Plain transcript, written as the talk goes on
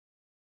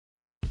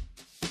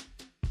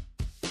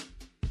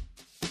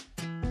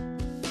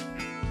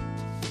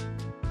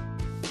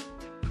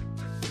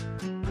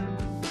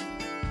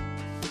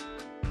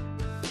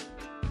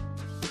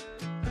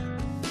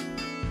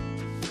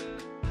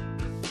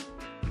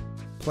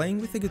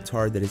Playing with a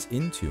guitar that is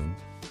in tune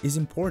is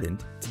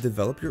important to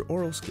develop your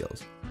oral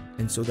skills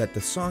and so that the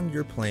song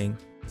you're playing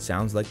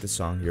sounds like the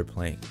song you're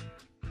playing.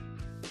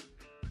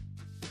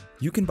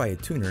 You can buy a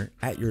tuner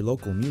at your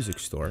local music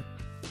store,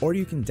 or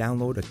you can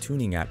download a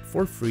tuning app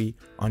for free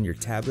on your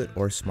tablet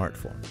or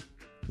smartphone,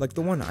 like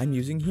the one I'm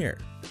using here.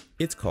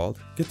 It's called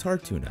Guitar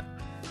Tuna.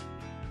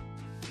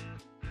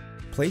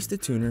 Place the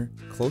tuner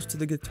close to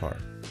the guitar,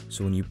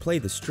 so when you play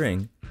the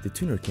string, the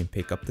tuner can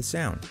pick up the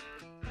sound.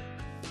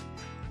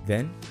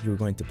 Then you're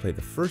going to play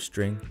the first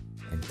string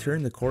and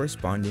turn the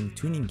corresponding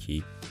tuning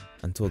key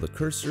until the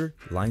cursor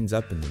lines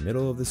up in the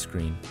middle of the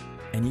screen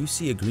and you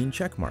see a green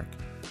check mark.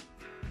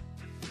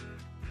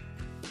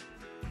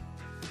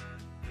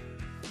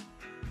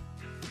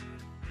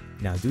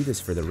 Now do this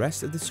for the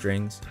rest of the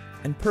strings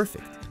and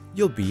perfect,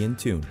 you'll be in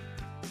tune.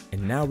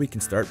 And now we can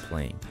start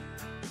playing.